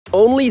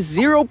Only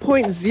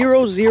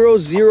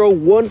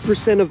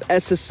 0.0001% of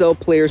SSL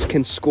players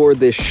can score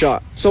this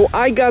shot. So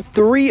I got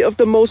 3 of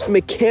the most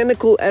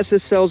mechanical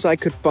SSLs I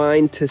could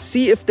find to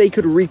see if they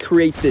could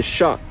recreate this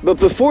shot. But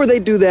before they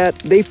do that,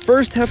 they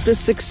first have to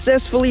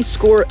successfully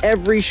score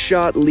every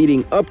shot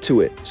leading up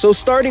to it. So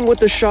starting with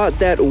the shot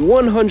that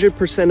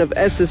 100% of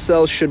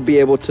SSL should be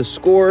able to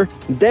score,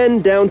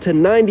 then down to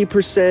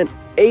 90%,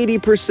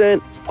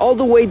 80%, all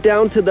the way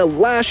down to the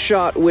last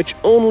shot, which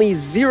only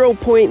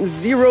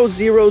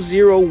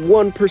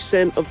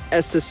 0.0001% of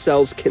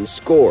SSLs can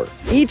score.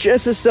 Each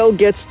SSL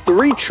gets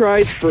 3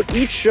 tries for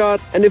each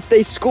shot, and if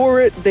they score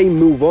it, they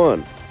move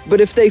on.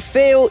 But if they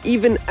fail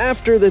even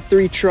after the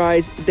 3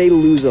 tries, they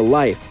lose a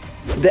life.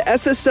 The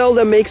SSL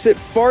that makes it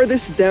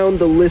farthest down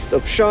the list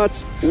of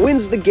shots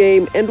wins the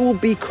game and will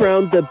be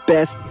crowned the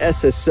best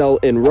SSL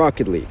in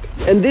Rocket League.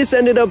 And this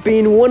ended up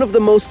being one of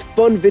the most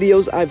fun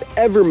videos I've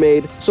ever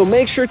made, so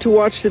make sure to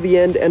watch to the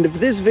end, and if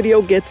this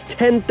video gets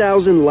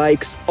 10,000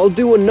 likes, I'll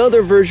do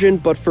another version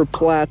but for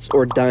plats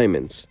or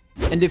diamonds.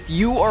 And if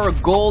you are a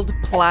gold,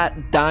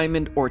 plat,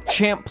 diamond, or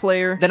champ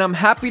player, then I'm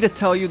happy to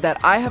tell you that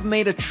I have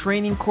made a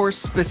training course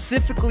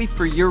specifically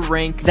for your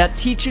rank that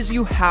teaches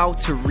you how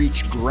to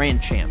reach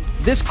grand champ.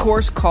 This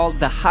course, called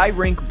the High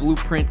Rank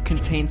Blueprint,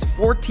 contains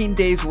 14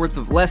 days worth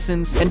of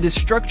lessons and is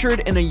structured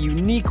in a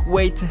unique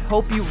way to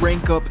help you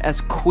rank up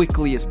as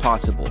quickly as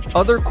possible.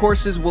 Other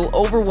courses will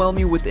overwhelm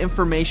you with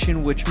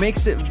information, which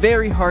makes it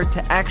very hard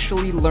to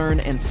actually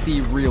learn and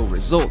see real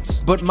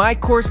results. But my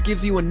course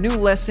gives you a new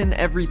lesson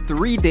every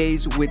 3 days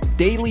with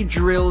daily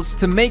drills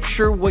to make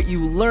sure what you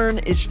learn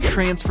is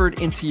transferred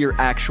into your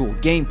actual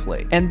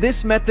gameplay. And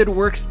this method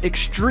works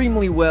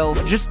extremely well.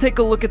 Just take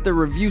a look at the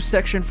review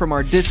section from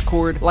our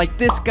Discord, like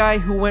this guy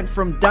who went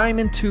from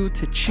Diamond 2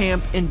 to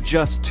Champ in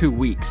just 2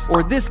 weeks,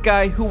 or this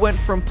guy who went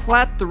from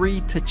Plat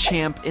 3 to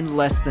Champ in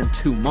less than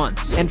 2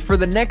 months. And for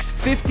the next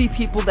 50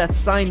 people that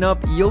sign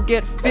up, you'll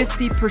get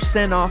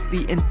 50% off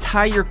the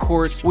entire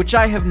course, which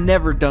I have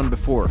never done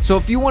before. So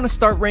if you want to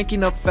start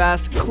ranking up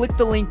fast, click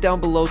the link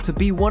down below to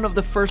be one of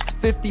the first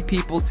 50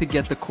 people to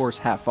get the course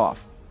half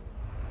off.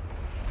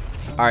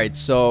 Alright,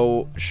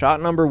 so shot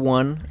number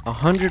 1,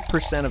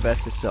 100% of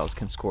SSLs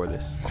can score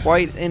this.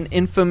 Quite an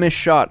infamous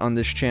shot on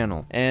this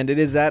channel, and it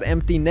is that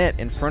empty net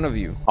in front of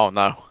you. Oh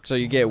no. So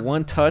you get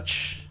 1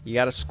 touch, you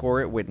gotta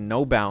score it with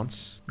no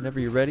bounce. Whenever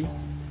you're ready.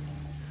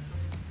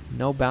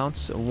 No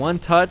bounce, 1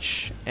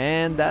 touch,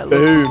 and that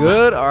looks Boom.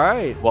 good.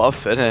 Alright. What a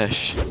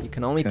finish. You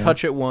can only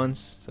touch it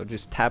once, so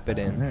just tap it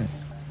in.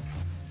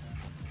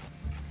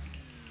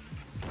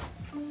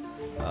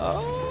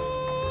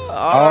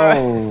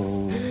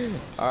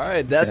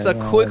 Alright, that's a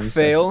quick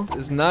fail.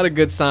 It's not a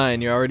good sign.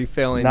 You're already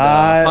failing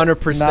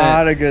 100%.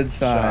 Not a good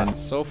sign.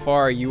 So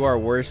far, you are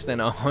worse than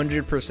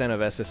 100% of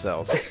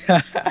SSLs.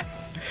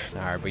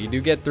 Alright, but you do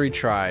get 3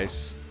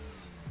 tries.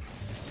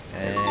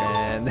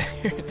 And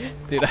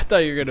dude, I thought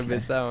you were gonna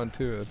miss that one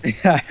too.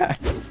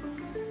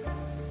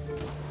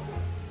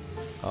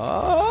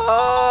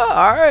 Oh,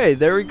 alright,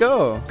 there we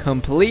go.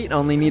 Complete,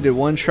 only needed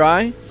 1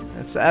 try.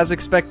 That's as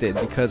expected,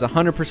 because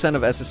 100%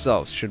 of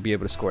SSLs should be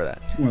able to score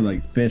that. More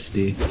like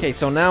 50. Okay,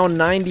 so now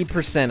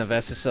 90% of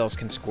SSLs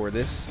can score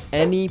this.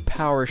 Any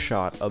power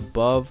shot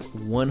above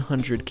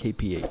 100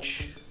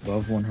 kph.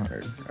 Above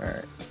 100,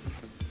 alright.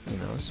 You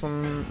know, this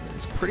one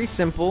is pretty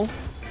simple.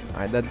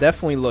 Alright, that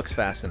definitely looks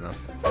fast enough.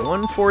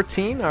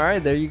 114,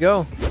 alright, there you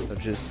go. So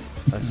just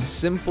a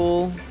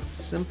simple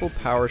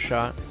power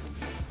shot.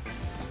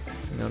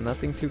 You know,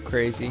 nothing too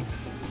crazy.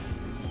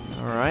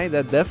 Alright,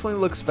 that definitely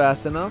looks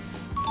fast enough.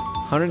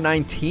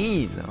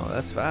 119. Oh,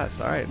 that's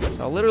fast. Alright.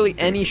 So literally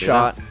any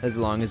shot as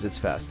long as it's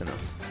fast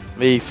enough.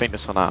 Me think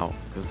this one out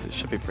because it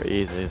should be pretty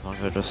easy as long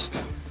as I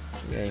just.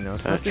 Yeah, you know,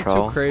 it's nothing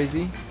too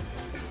crazy.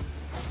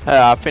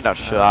 Yeah, I think that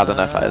should. I don't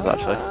know if that is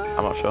actually.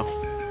 I'm not sure.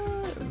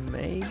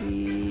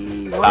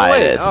 Maybe.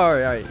 It is.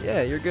 Alright,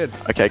 yeah, you're good.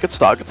 Okay, good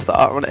start, good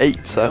start. I'm on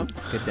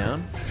 8%. Good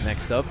down.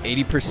 Next up,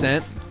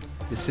 80%.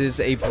 This is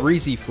a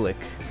breezy flick.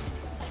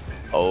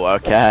 Oh,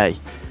 okay.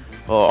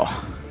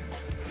 Oh.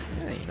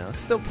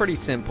 Still pretty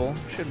simple.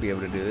 Should be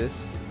able to do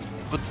this.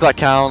 But does that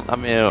count? I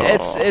mean,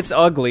 it's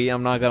ugly.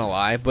 I'm not gonna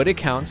lie, but it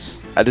counts.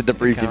 I did the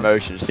breezy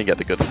motion just to get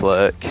the good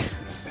flick.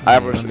 I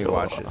have let me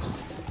watch this.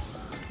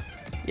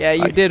 Yeah,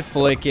 you did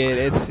flick it.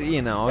 It's,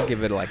 you know, I'll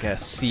give it like a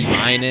C-,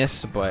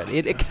 but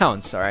it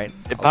counts. All right,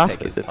 I'll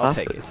take it. I'll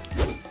take it.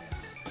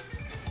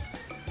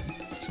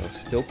 So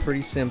still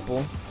pretty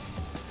simple.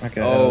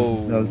 Okay.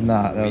 Oh, that was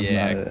not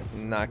it.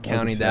 Not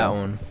counting that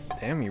one.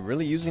 Damn, you're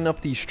really using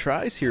up these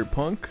tries here,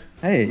 punk.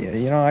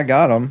 Hey, you know, I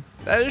got them.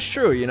 That is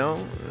true, you know.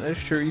 That's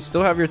true. You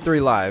still have your 3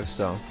 lives,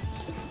 so.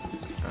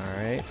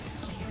 Alright.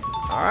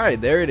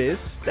 Alright, there it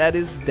is. That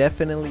is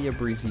definitely a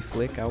breezy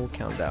flick. I will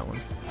count that one.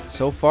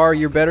 So far,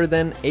 you're better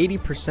than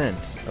 80%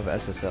 of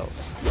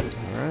SSLs.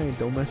 Alright,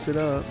 don't mess it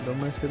up. Don't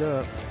mess it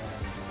up.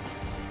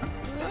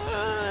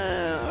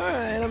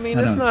 Alright, I mean,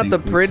 it's not the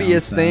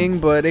prettiest thing,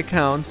 but it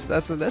counts.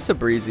 That's a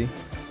breezy.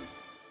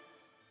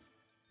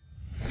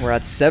 We're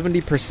at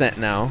 70%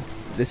 now.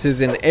 This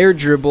is an air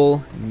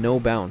dribble, no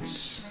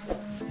bounce.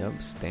 Yep,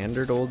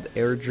 standard old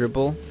air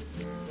dribble.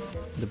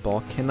 The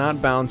ball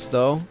cannot bounce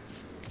though.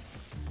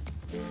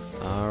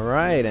 All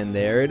right, and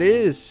there it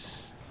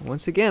is.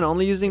 Once again,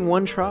 only using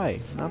one try.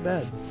 Not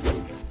bad.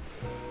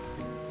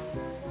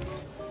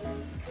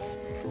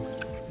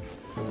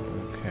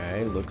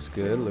 Okay, looks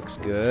good, looks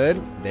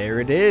good. There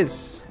it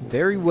is.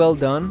 Very well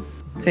done.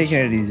 Taking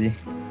it easy.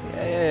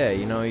 Yeah,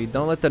 you know, you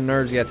don't let the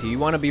nerves get to you. You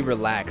want to be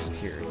relaxed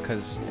here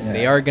because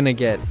they are going to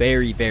get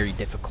very, very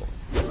difficult.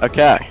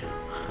 Okay.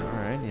 All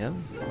right, yeah.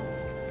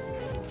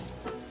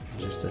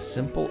 Just a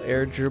simple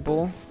air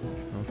dribble.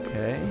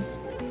 Okay.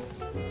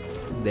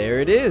 There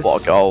it is.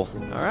 What a goal.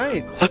 All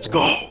right. Let's go.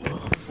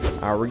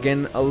 All right, we're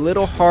getting a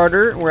little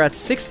harder. We're at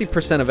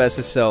 60% of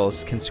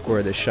SSLs can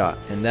score this shot.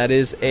 And that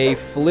is a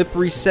flip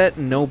reset,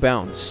 no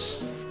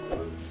bounce.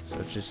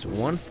 So just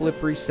one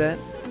flip reset.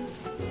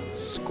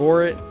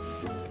 Score it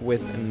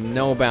with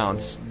no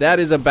bounce. That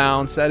is a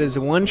bounce. That is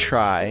one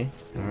try.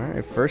 All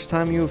right, first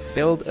time you have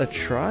failed a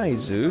try,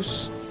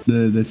 Zeus.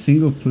 The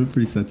single flip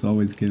resets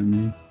always get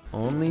me.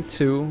 Only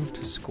two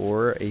to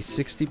score a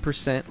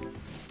 60%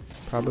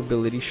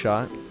 probability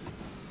shot.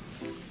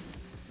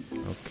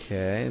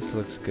 Okay, this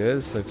looks good.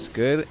 This looks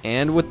good.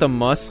 And with the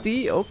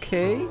musty,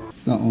 okay.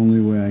 It's the only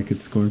way I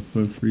could score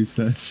flip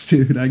resets,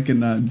 dude. I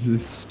cannot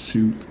just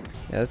shoot.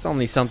 Yeah, that's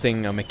only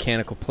something a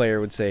mechanical player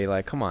would say,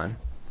 like, come on,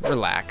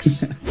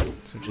 relax.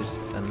 So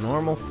just a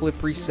normal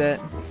flip reset.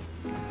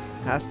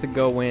 Has to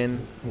go in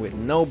with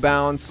no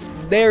bounce.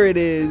 There it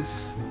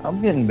is.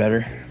 I'm getting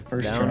better.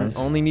 First Down, tries.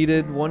 only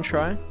needed one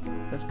try.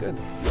 That's good.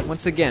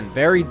 Once again,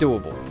 very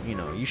doable. You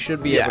know, you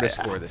should be able to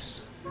score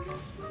this.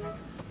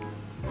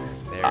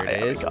 There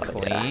it is,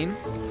 clean.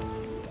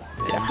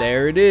 And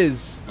there it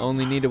is.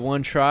 Only needed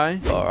one try.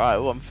 All right,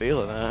 well, I'm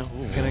feeling it.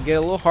 It's gonna get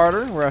a little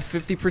harder. We're at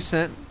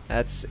 50%.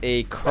 That's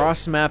a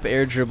cross map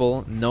air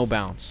dribble, no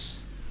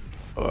bounce.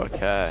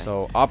 Okay.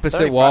 So opposite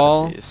 30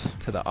 wall practices.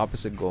 to the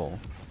opposite goal.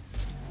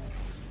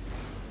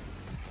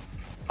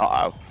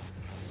 Uh-oh.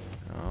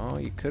 Oh,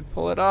 you could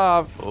pull it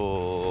off. Oh.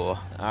 All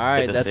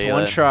right, the that's one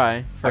ceiling.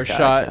 try. First Okay,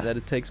 shot. okay. That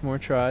it takes more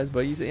tries,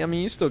 but I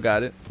mean, you still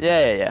got it.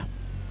 Yeah.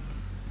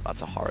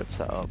 That's a hard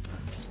setup.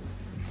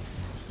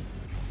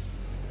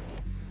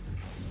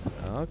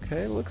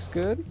 Okay, looks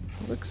good.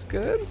 Looks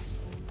good.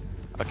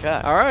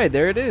 Okay. All right,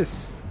 there it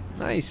is.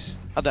 Nice.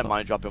 I don't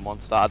mind dropping one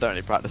star. I don't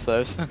really practice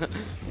those.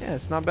 Yeah,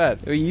 it's not bad.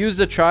 We used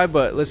a try,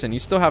 but listen, you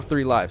still have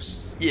 3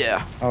 lives.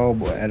 Yeah. Oh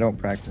boy, I don't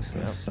practice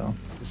this, so.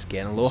 It's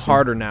getting a little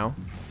harder now.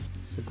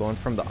 So going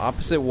from the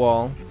opposite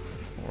wall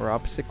or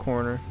opposite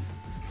corner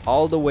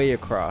all the way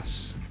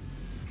across.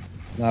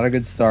 Not a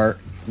good start.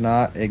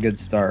 Not a good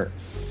start.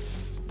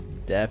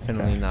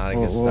 Definitely Okay. not a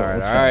We'll- good we'll- start.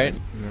 we'll All try. right.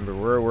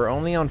 Remember, we're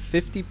only on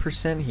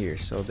 50% here,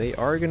 so they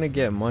are gonna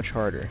get much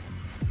harder.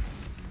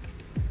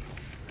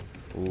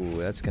 Ooh,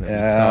 that's gonna be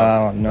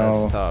tough. no.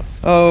 That's tough.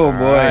 Oh All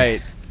boy.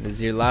 right, this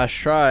is your last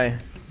try.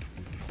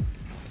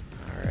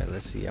 All right,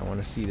 let's see. I want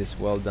to see this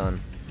well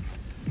done.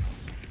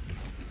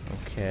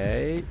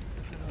 Okay.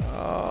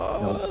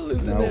 Oh, Nope,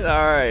 losing nope. it.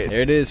 All right,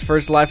 there it is.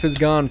 First life is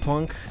gone,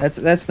 punk.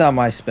 That's not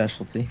my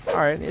specialty. All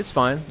right, it's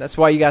fine. That's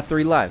why you got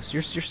 3 lives.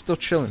 You're still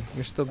chilling.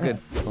 You're still good.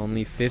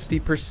 Only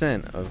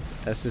 50% of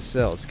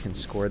SSLs can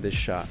score this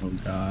shot. Oh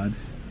god.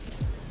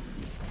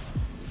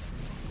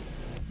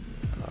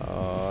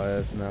 Oh,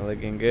 that's not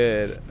looking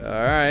good. All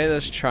right,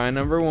 let's try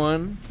number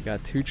 1.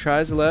 Got 2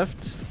 tries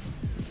left.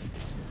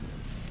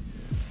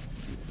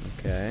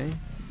 Okay.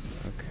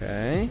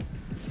 Okay.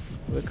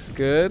 Looks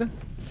good.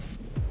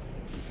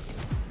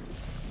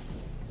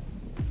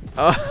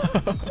 Oh,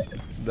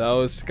 that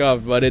was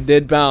scuffed, but it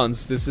did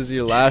bounce. This is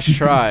your last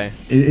try.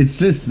 It's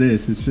just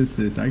this. It's just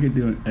this. I could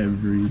do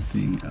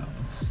everything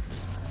else.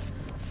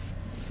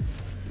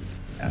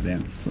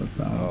 Goddamn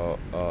flip out.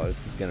 Oh,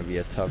 this is gonna be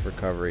a tough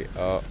recovery.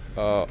 Oh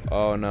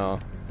no.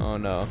 Oh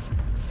no.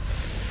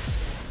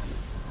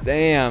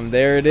 Damn,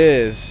 there it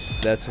is.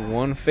 That's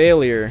 1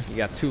 failure. You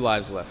got 2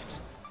 lives left.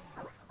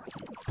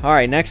 All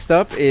right, next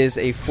up is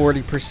a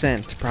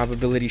 40%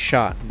 probability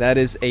shot. That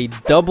is a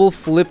double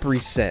flip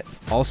reset.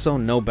 Also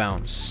no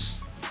bounce.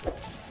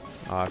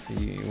 If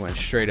you went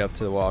straight up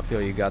to the wall, I feel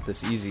you got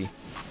this easy.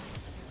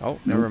 Oh,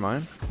 never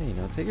mind. Hey, you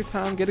know, take your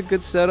time, get a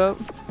good setup.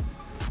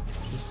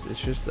 It's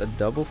just a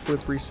double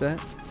flip reset.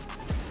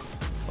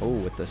 Oh,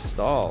 with the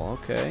stall,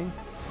 okay.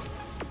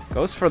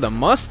 Goes for the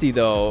musty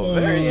though.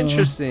 Very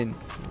interesting.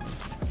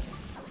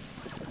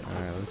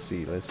 Alright, let's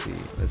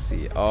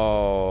see.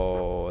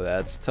 Oh,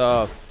 that's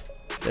tough.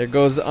 There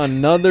goes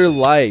another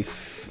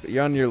life.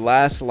 You're on your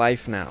last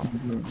life now.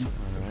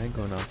 Alright,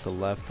 going off the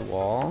left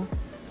wall.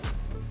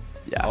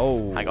 Yeah.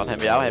 Oh, Hang on, hit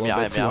me out. a little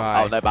bit too Oh,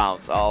 high. no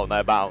bounce. Oh,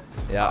 no bounce.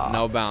 Yeah, Ah.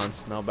 no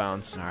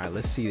bounce. Alright,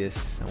 let's see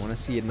this. I want to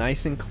see it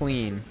nice and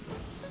clean.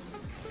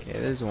 Okay,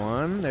 there's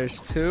 1.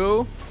 There's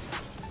 2.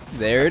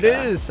 There it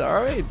is.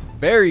 Alright,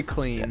 very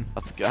clean.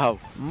 Let's go.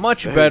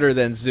 Much better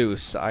than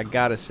Zeus, I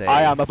gotta say.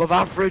 I am above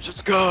average.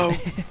 Let's go.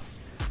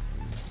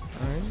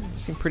 Alright, you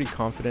seem pretty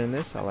confident in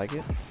this. I like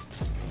it.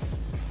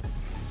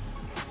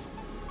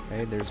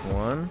 Okay, there's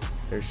 1.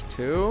 There's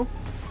 2.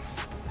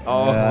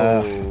 Oh,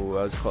 that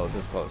was close.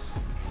 That's close.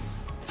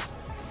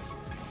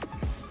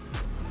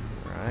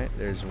 All right,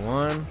 there's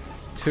 1,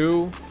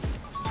 2.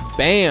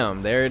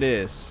 Bam! There it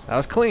is. That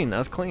was clean. That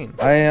was clean.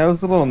 I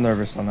was a little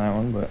nervous on that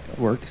one, but it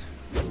worked.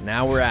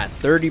 Now we're at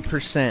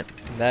 30%.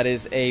 That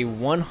is a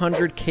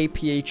 100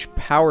 kph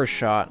power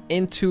shot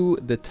into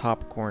the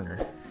top corner.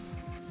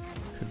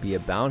 Could be a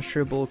bounce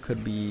dribble.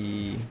 Could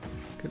be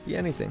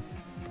anything.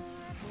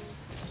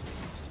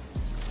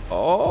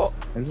 Oh!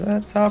 Is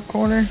that top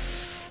corner?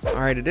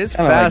 All right, it is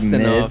Kinda fast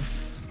like mid.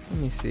 enough.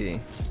 Let me see.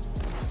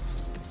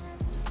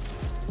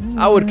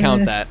 I would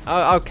count that.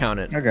 I'll count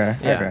it. Okay.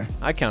 Yeah, Okay.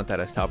 I count that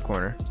as top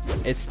corner.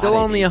 It's still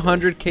only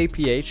 100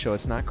 kph, so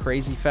it's not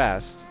crazy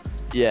fast.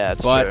 Yeah,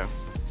 it's But true.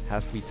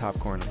 has to be top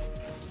corner.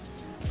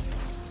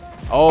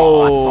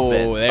 Oh,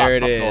 that's there it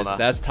top is. corner.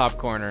 That's top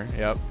corner.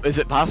 Yep. Is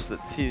it past it?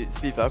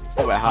 Speed up.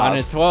 Oh, it has.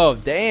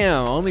 112.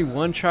 Damn, only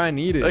one try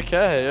needed.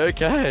 Okay,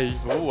 okay.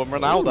 Oh, I'm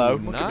Ronaldo.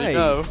 Ooh, Look at me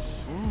go.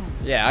 nice.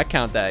 Yeah, I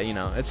count that, you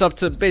know. It's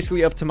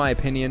basically up to my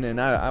opinion, and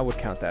I would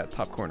count that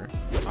top corner.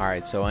 All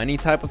right, so any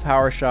type of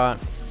power shot,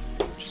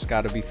 just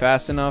got to be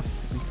fast enough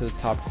into the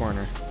top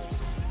corner.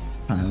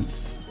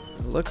 That's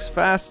It looks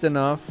fast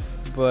enough,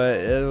 but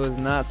it was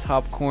not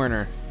top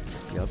corner.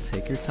 You'll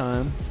take your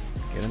time,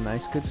 get a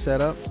nice good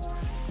setup.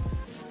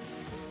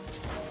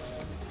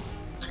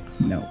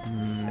 no.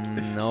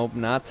 Nope,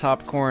 not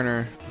top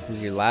corner. This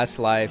is your last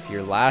life,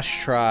 your last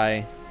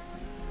try.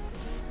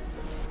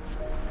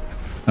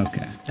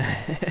 Okay.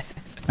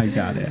 I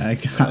got it. I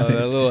got That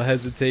it. little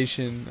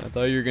hesitation. I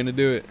thought you were gonna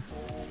do it.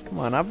 Come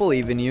on, I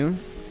believe in you.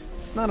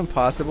 It's not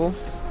impossible.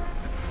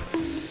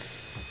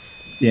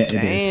 Yeah,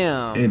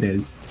 Damn. it is. It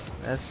is.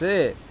 That's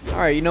it. All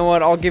right, you know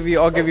what? I'll give you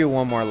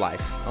one more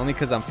life, only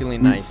because I'm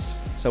feeling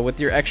nice. So with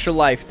your extra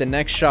life, the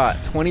next shot,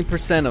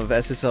 20% of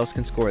SSLs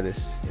can score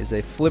this, is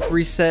a flip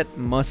reset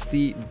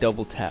musty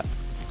double tap.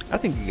 I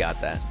think you got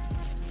that.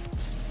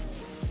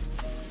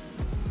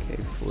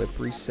 Okay, flip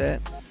reset.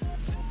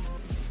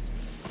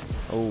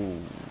 Oh,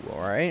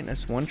 all right.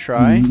 That's one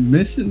try.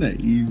 Missing the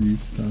easy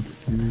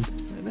stuff, dude.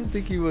 I didn't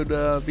think you would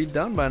be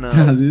done by now.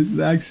 Yeah, this is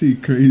actually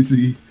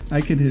crazy.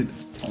 I could hit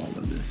all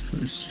of this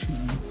first try.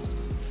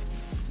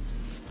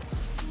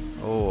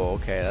 Oh,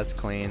 okay. That's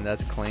clean.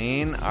 That's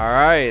clean. All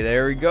right,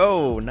 there we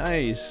go.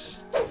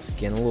 Nice. It's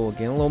getting a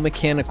little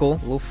mechanical,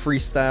 a little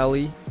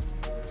freestyle-y.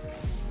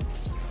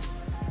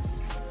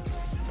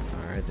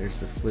 All right, there's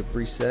the flip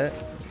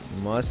reset.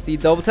 Musty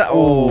double tap.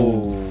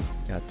 Oh,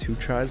 got 2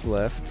 tries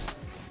left.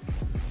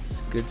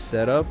 Good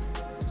setup.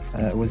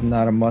 That was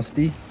not a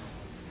musty.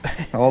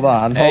 Hold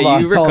on. Hey, Hold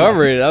on. you hold on.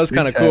 recovered it. That was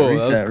kind of Reset, cool. That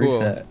was reset, cool.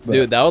 reset, but-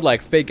 Dude, that would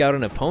like fake out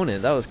an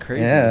opponent. That was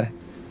crazy. Yeah.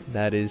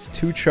 That is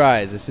 2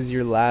 tries. This is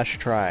your last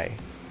try.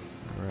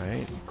 All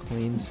right.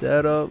 Clean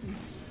setup.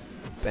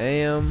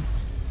 Bam.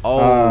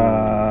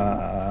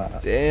 Oh.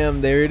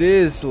 Damn, there it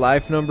is.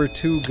 Life number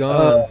 2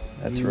 gone.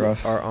 That's You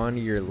rough. are on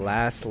your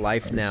last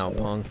life now,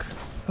 punk.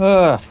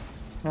 All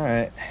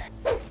right.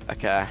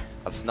 Okay,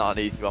 that's not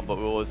an easy one, but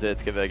we're always there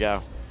to give it a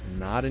go.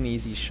 Not an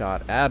easy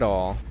shot at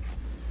all.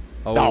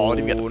 Oh, No, I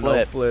didn't get the no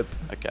flip. flip.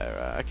 Okay,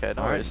 right. Okay,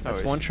 no All right, worries, no that's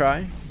worries. one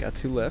try. Got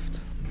 2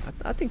 left.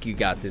 I think you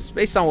got this.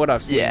 Based on what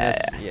I've seen, Yeah.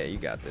 yeah, you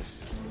got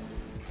this.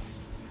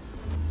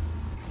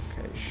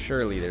 Okay,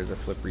 surely there's a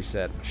flip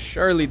reset.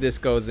 Surely this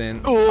goes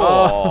in.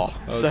 Oh,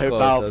 that was so close, that was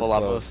powerful, I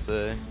close. must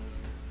say.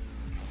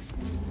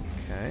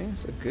 Okay,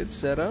 it's a good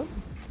setup.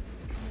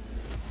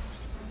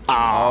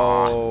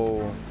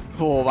 Oh.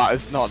 Oh, That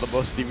is not the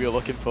musty we were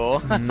looking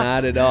for.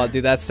 not at all.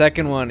 Dude, that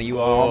second one, you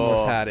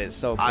almost Oh, had it.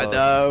 So close. I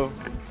know.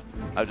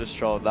 I just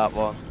trolled that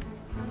one.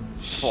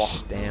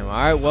 Oh. Damn. All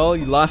right, well,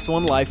 you lost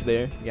 1 life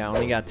there. Yeah,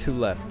 only got 2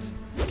 left.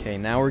 Okay,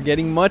 now we're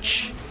getting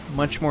much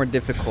more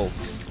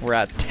difficult. We're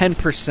at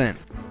 10%,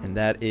 and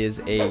that is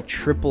a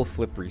triple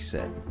flip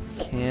reset.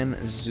 Can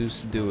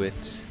Zeus do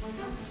it?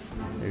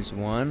 There's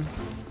 1.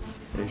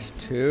 There's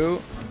 2.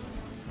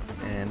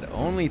 And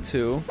only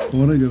 2. I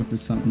want to go for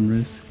something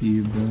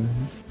risky, but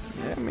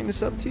Yeah, I mean,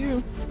 it's up to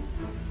you.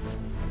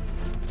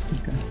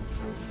 okay.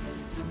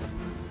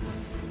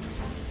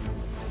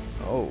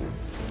 Oh.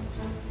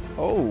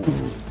 Oh.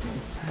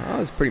 That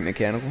was pretty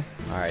mechanical.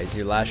 All right, it's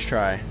your last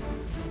try.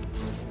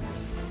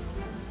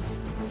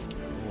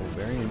 Oh,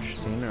 very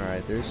interesting. All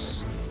right,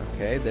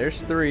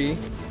 there's 3.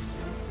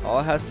 All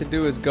it has to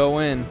do is go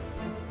in.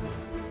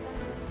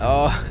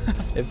 Oh,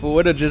 if it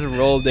would have just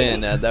rolled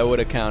in, that would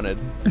have counted.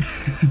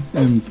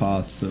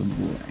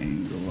 Impossible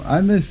angle.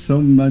 I miss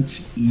so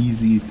much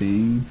easy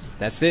things.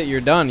 That's it.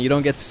 You're done. You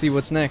don't get to see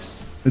what's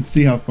next. Let's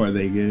see how far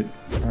they get.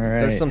 All So right.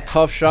 there's some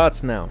tough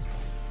shots now.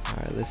 All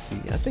right, let's see.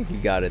 I think you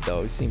got it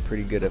though. You seem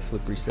pretty good at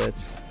flip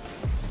resets.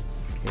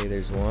 Okay,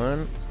 there's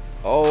 1.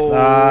 Oh,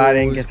 I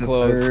didn't it was get the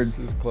close. third.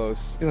 It was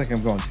close. I feel like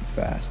I'm going too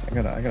fast. I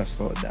gotta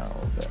slow it down a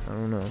little bit. I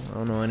don't know. I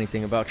don't know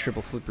anything about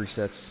triple flip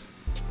resets.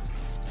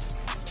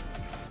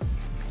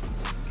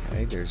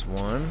 Okay, there's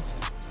 1.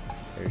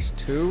 There's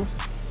 2.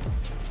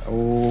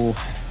 Oh.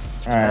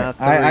 All right.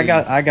 Not I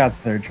 3.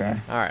 got the 3rd try.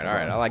 All right.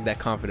 I like that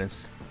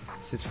confidence.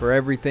 This is for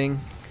everything.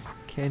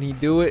 Can he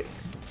do it?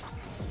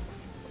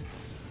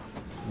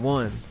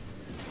 1,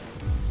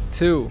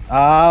 2.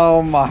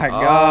 Oh my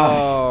god.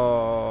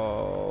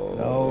 Oh.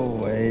 No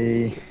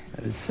way.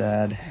 That is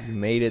sad. You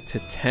made it to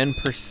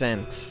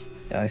 10%.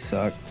 Yeah, I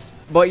suck.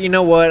 But you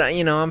know what?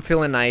 You know, I'm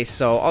feeling nice,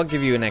 so I'll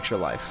give you an extra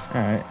life.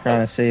 Alright,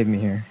 trying to save me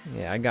here.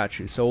 Yeah, I got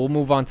you. So we'll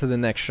move on to the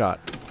next shot.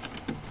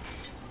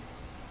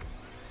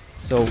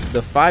 So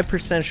the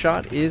 5%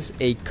 shot is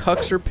a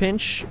Cuxer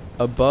pinch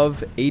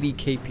above 80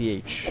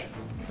 kph.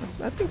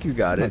 I think you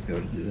got I it. might be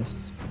able to do this.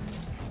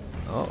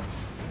 Oh.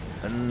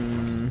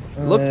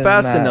 Look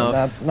fast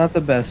enough. Not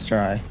the best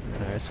try.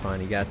 That's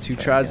fine. You got 2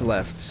 tries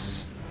left.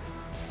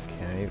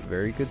 Okay,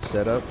 very good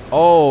setup.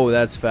 Oh,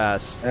 that's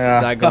fast. Yeah.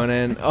 Is that going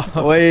in?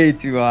 Oh. Way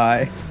too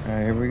high.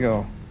 Alright, here we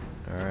go.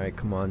 Alright,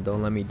 come on.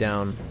 Don't let me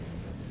down.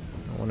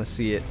 I want to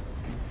see it.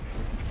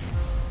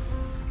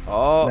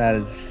 Oh.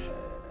 That's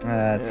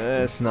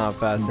not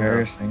fast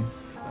embarrassing.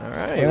 enough.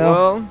 Alright,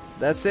 well,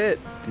 that's it.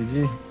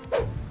 GG.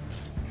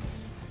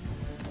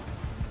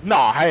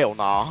 No, hell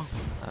no.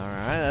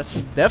 Alright, that's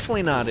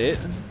definitely not it.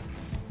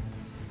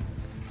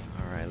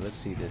 Alright, let's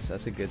see this.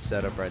 That's a good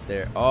setup right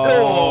there.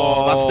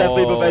 Oh, that's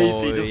definitely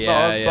amazing. Just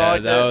not on yeah,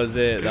 target. that was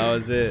it. That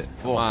was it.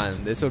 Come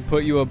on. This would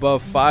put you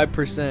above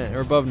 5%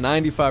 or above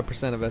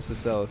 95% of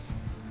SSLs.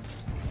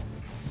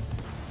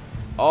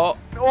 Oh.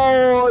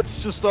 Oh, it's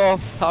just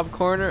off. Top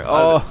corner.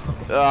 Oh.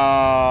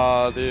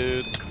 Ah,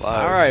 dude. Close.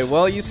 Alright,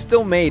 well, you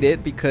still made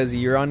it because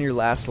you're on your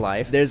last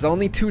life. There's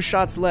only 2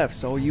 shots left,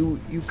 so you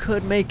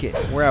could make it.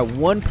 We're at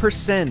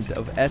 1%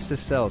 of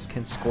SSLs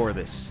can score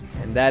this.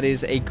 And that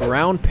is a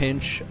ground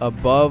pinch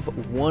above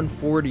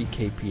 140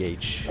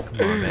 kph.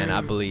 Come on, man.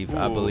 I believe.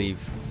 I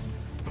believe.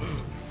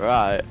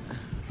 Right.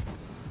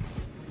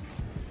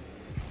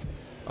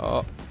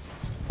 Oh.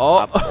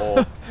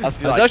 Oh. That's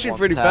That's actually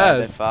pretty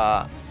fast.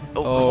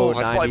 Oh,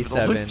 that's not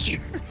even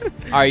 97.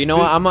 Alright, you know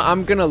what?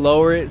 I'm gonna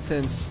lower it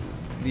since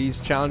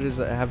these challenges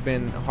have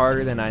been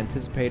harder than I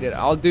anticipated.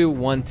 I'll do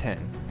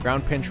 110.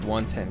 Ground pinch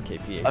 110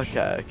 kph.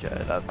 Okay,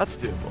 that's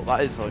doable.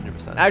 That is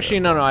 100%. Actually,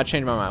 doable. no, I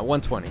changed my mind.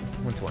 120.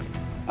 120.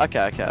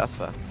 Okay, that's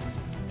fair.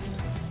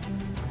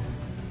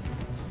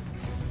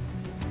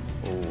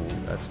 Oh,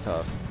 that's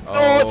tough.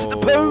 Oh, it's the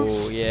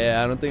post.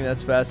 Yeah, I don't think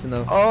that's fast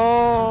enough.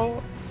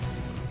 Oh.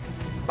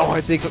 Oh,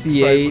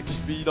 68.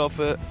 Just beat off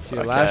it. It's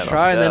your last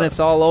try, and then it's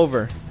all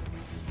over.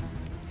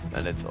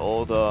 And it's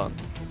all done.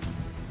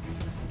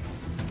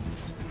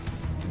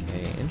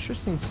 Okay,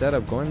 interesting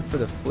setup. Going for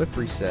the flip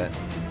reset.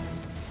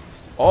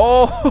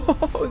 Oh,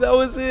 that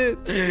was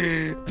it.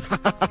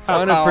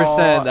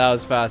 100%. That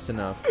was fast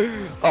enough.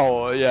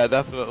 Oh, yeah,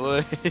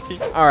 definitely.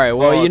 All right.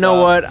 Well, you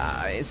know what?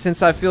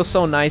 Since I feel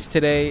so nice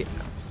today,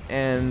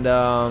 and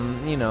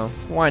you know,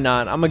 why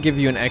not? I'm gonna give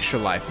you an extra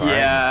life.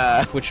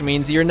 Yeah. Which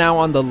means you're now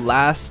on the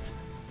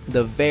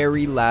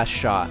very last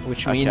shot,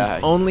 which means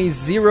only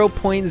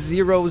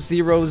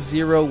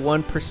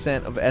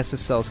 0.0001% of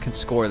SSLs can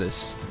score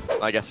this.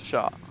 I guess a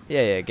shot.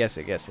 Yeah, guess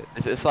it. Is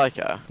it a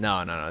psycho?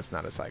 No, it's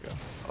not a psycho.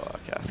 Oh,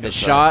 okay. The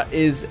shot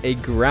is a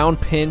ground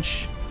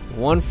pinch,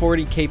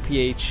 140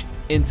 kph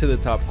into the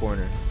top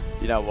corner.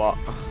 You know what?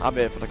 I'm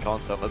here for the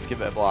content. Let's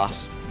give it a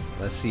blast.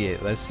 Let's see it.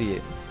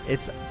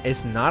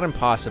 It's not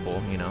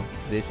impossible, you know.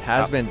 This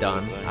has been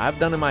done. I've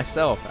done it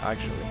myself,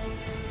 actually.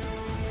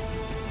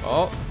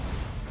 Oh.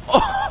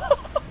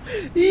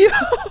 Yo.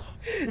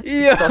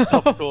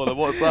 Top corner.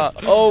 What's that?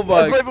 Oh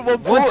my.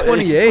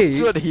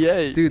 128.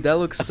 128. Dude, that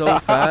looks so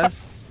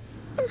fast.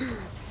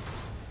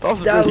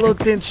 That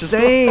looked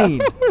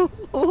insane.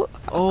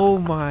 Oh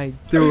my.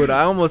 Dude,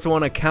 I almost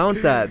want to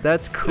count that.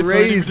 That's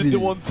crazy. If I did the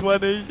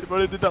 120, if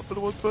I did that for the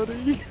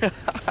 120.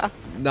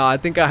 No, I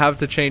think I have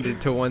to change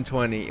it to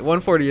 120.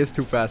 140 is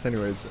too fast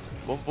anyways.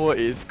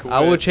 140 is cool. I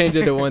will change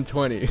it to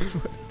 120.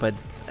 But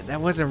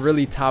that wasn't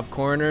really top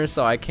corner,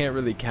 so I can't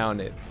really count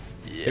it.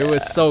 Yeah. It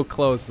was so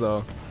close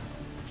though.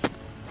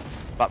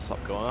 That's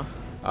top corner.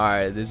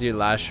 Alright, this is your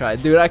last try.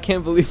 Dude, I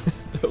can't believe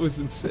that was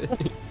insane.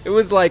 It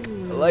was like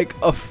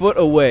a foot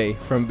away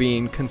from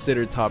being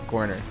considered top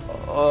corner.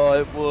 Oh,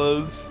 it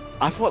was.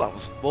 I thought that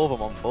was more than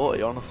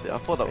 140, honestly. I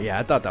thought that was. Yeah,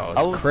 I thought that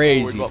was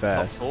crazy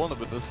fast. Top corner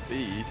with the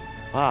speed.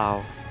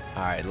 Wow.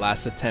 Alright,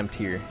 last attempt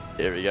here.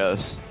 Here he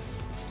goes.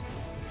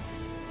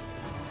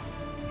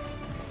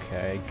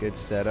 Okay, good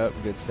setup,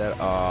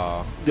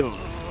 Oh.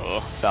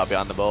 That'll be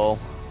on the ball.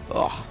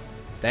 Oh.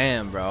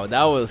 Damn, bro,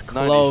 that was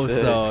close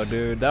 96. though,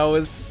 dude. That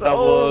was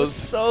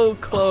so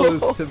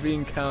close to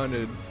being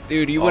counted.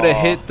 Dude, you would have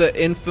hit the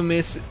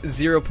infamous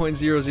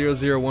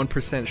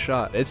 0.0001%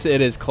 shot. It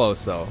is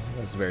close though.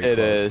 That's very close. It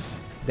is.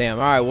 Damn,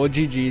 alright, well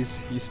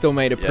GG's. You still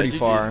made it pretty GG's,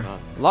 far. man.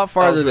 A lot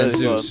farther than really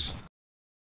Zeus.